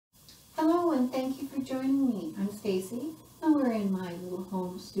and thank you for joining me. I'm Stacey, and we're in my little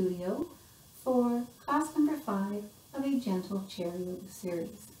home studio for class number 5 of a gentle chair yoga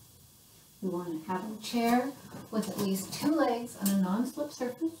series. We want to have a chair with at least 2 legs on a non-slip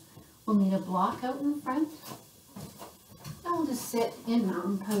surface. We'll need a block out in front, and we'll just sit in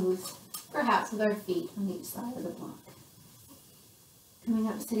mountain pose, perhaps with our feet on each side of the block. Coming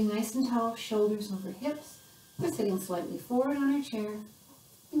up, sitting nice and tall, shoulders over hips. We're sitting slightly forward on our chair.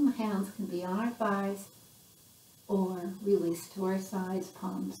 And the hands can be on our thighs or released to our sides,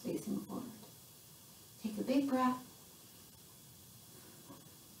 palms facing forward. Take a big breath.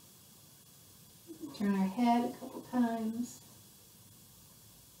 Turn our head a couple times.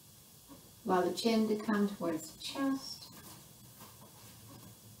 Allow the chin to come towards the chest.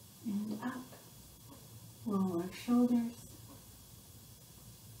 And up. Roll our shoulders.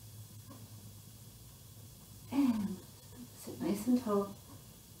 And sit nice and tall.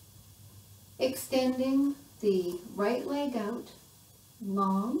 Extending the right leg out,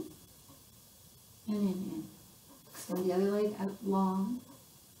 long, and in. Extend the other leg out, long,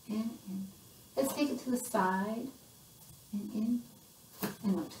 and in. Let's take it to the side, and in,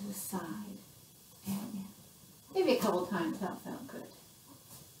 and up to the side, and in. Maybe a couple times, that felt good.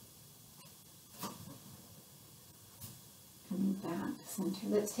 Coming back to center.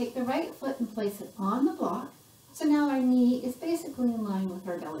 Let's take the right foot and place it on the block. So now our knee is basically in line with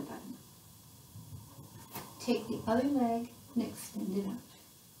our belly button. Take the other leg and extend it out.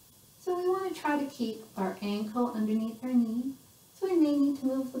 So we want to try to keep our ankle underneath our knee. So we may need to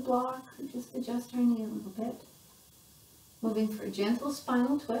move the block or just adjust our knee a little bit. Moving for a gentle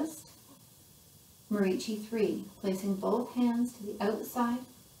spinal twist. Marichi 3, placing both hands to the outside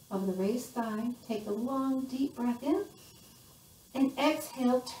of the raised thigh. Take a long, deep breath in. And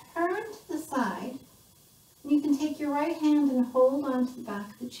exhale, turn to the side. You can take your right hand and hold onto the back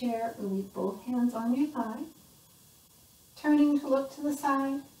of the chair or leave both hands on your thigh. Turning to look to the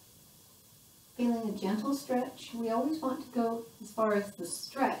side. Feeling a gentle stretch. We always want to go as far as the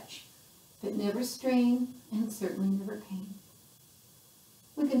stretch, but never strain and certainly never pain.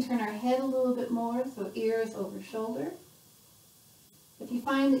 We can turn our head a little bit more, so ears over shoulder. If you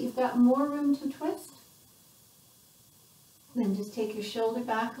find that you've got more room to twist, then just take your shoulder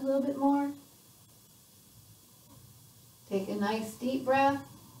back a little bit more. Take a nice deep breath.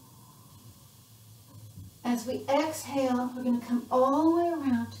 As we exhale, we're going to come all the way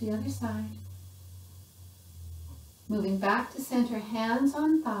around to the other side. Moving back to center, hands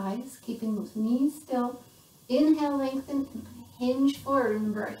on thighs, keeping those knees still. Inhale, lengthen, and hinge forward.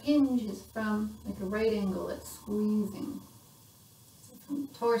 Remember, a hinge is from like a right angle, it's squeezing. So from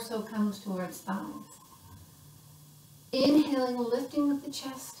torso comes towards thighs. Inhaling, lifting with the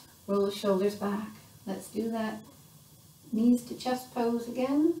chest, roll the shoulders back. Let's do that. Knees to chest pose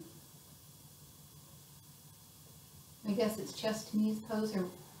again. I guess it's chest to knees pose, or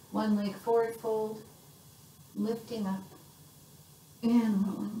one leg forward fold, lifting up and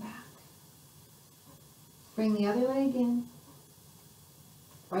rolling back. Bring the other leg in,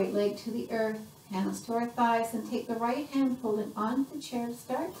 right leg to the earth, hands to our thighs, and take the right hand, hold it onto the chair to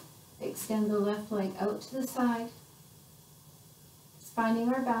start. Extend the left leg out to the side, just finding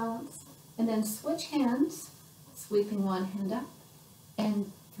our balance, and then switch hands. Sweeping one hand up,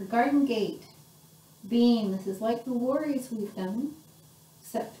 and for garden gate, being, this is like the warriors we've done,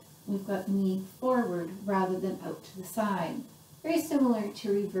 except we've got the knee forward rather than out to the side. Very similar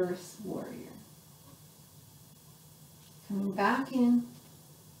to reverse warrior. Coming back in,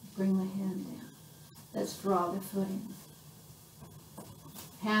 bring the hand down. Let's draw the foot in.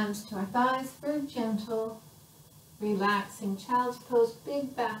 Hands to our thighs for a gentle, relaxing child's pose,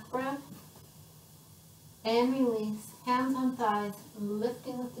 big back breath. And release, hands on thighs,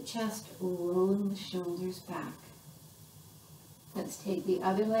 lifting with the chest, rolling the shoulders back. Let's take the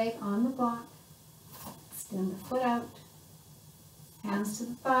other leg on the block, extend the foot out, hands to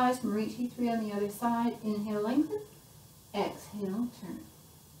the thighs, Marichi 3 on the other side, inhale, lengthen, exhale, turn.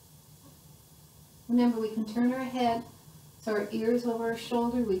 Remember, we can turn our head so our ears over our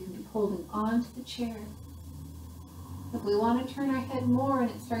shoulder, we can be holding on to the chair. If we want to turn our head more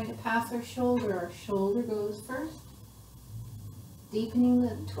and it's starting to pass our shoulder goes first. Deepening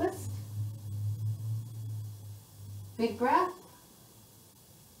the twist. Big breath.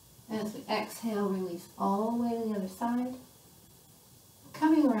 And as we exhale, release all the way to the other side.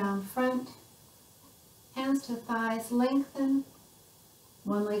 Coming around front. Hands to thighs, lengthen.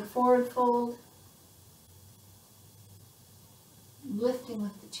 One leg forward fold. Lifting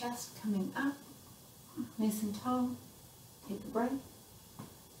with the chest, coming up. Nice and tall. Take a breath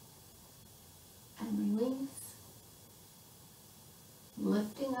and release.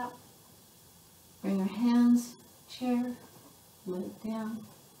 Lifting up Bring our hands, chair, leg down.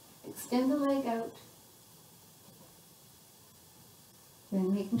 Extend the leg out.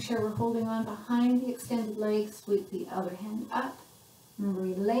 Then making sure we're holding on behind the extended leg, sweep the other hand up. Remember,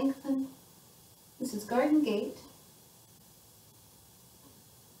 we lengthen. This is garden gate.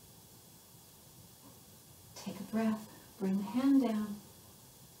 Take a breath, bring the hand down.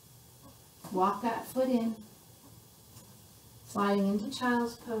 Walk that foot in. Sliding into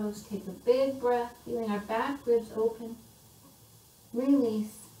child's pose. Take a big breath, feeling our back ribs open.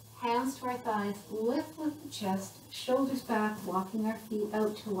 Release. Hands to our thighs, lift with the chest, shoulders back, walking our feet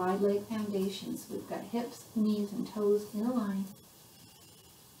out to wide leg foundations. We've got hips, knees, and toes in a line.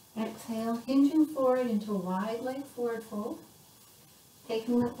 Exhale, hinging forward into a wide leg forward fold.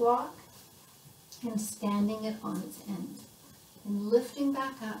 Taking the block and standing it on its end. And lifting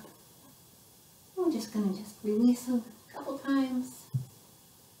back up. We're just going to release a couple times.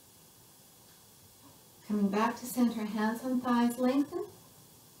 Coming back to center, hands on thighs, lengthen.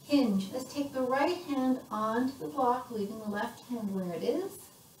 Hinge. Let's take the right hand onto the block, leaving the left hand where it is.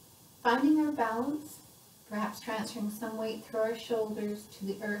 Finding our balance, perhaps transferring some weight through our shoulders to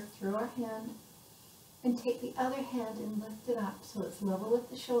the earth through our hand. And take the other hand and lift it up so it's level with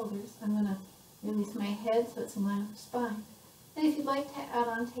the shoulders. I'm going to release my head so it's in line with the spine. And if you'd like to add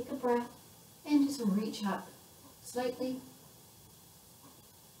on, take a breath and just reach up slightly,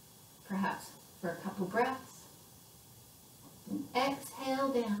 perhaps for a couple breaths. And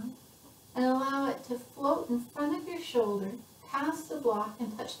exhale down and allow it to float in front of your shoulder, past the block,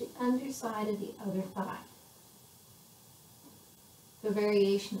 and touch the underside of the other thigh. The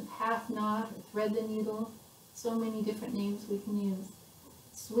variation of half knot or thread the needle, so many different names we can use.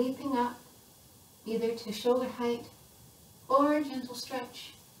 Sweeping up either to shoulder height or a gentle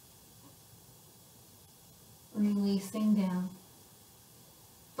stretch. Releasing down.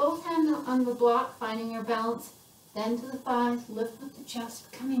 Both hands on the block, finding your balance. Then to the thighs, lift with the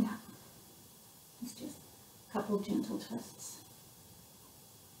chest, coming up. It's just a couple gentle twists.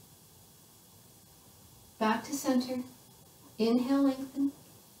 Back to center. Inhale, lengthen.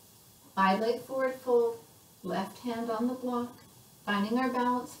 Wide leg forward fold. Left hand on the block. Finding our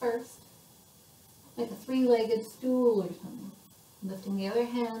balance first. Like a three-legged stool or something. Lifting the other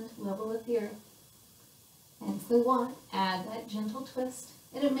hand, level with the earth. And if we want, add that gentle twist.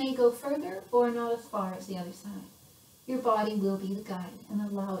 And it may go further or not as far as the other side. Your body will be the guide, and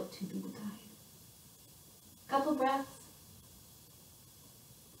allow it to be the guide. Couple breaths.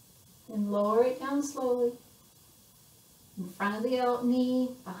 Then lower it down slowly. In front of the knee,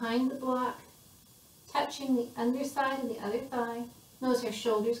 behind the block, touching the underside of the other thigh. Notice our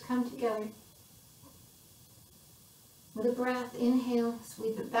shoulders come together. With a breath, inhale,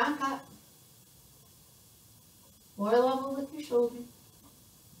 sweep it back up. Or level with your shoulder.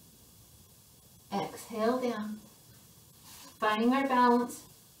 Exhale down. Finding our balance,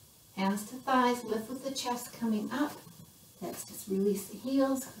 hands to thighs, lift with the chest coming up. Let's just release the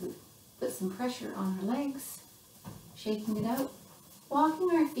heels, put some pressure on our legs, shaking it out,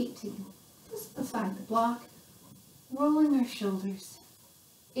 walking our feet to just beside the block, rolling our shoulders.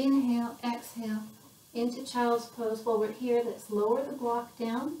 Inhale, exhale, into child's pose. While we're here, let's lower the block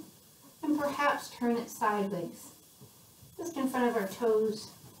down and perhaps turn it sideways, just in front of our toes,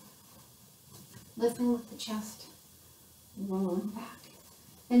 lifting with the chest. Rolling back.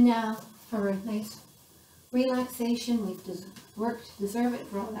 And now for a nice relaxation, we've worked to deserve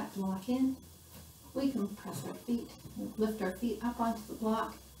it, draw that block in. We can press our feet, lift our feet up onto the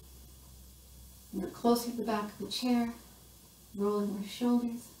block. We're closer to the back of the chair, rolling our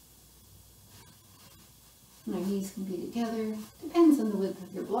shoulders. And our knees can be together. Depends on the width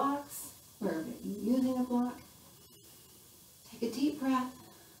of your blocks, wherever you're using a block. Take a deep breath.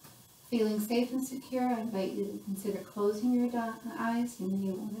 Feeling safe and secure, I invite you to consider closing your eyes. You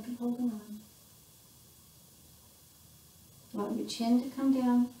may want to be holding on. Allow your chin to come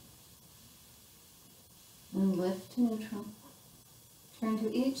down and lift to neutral. Turn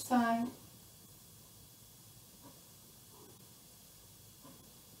to each side.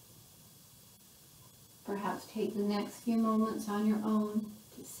 Perhaps take the next few moments on your own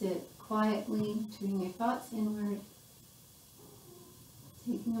to sit quietly, turning your thoughts inward.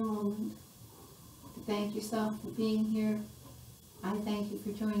 Taking a moment to thank yourself for being here. I thank you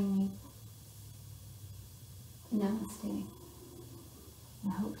for joining me. Namaste. I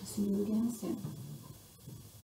hope to see you again soon.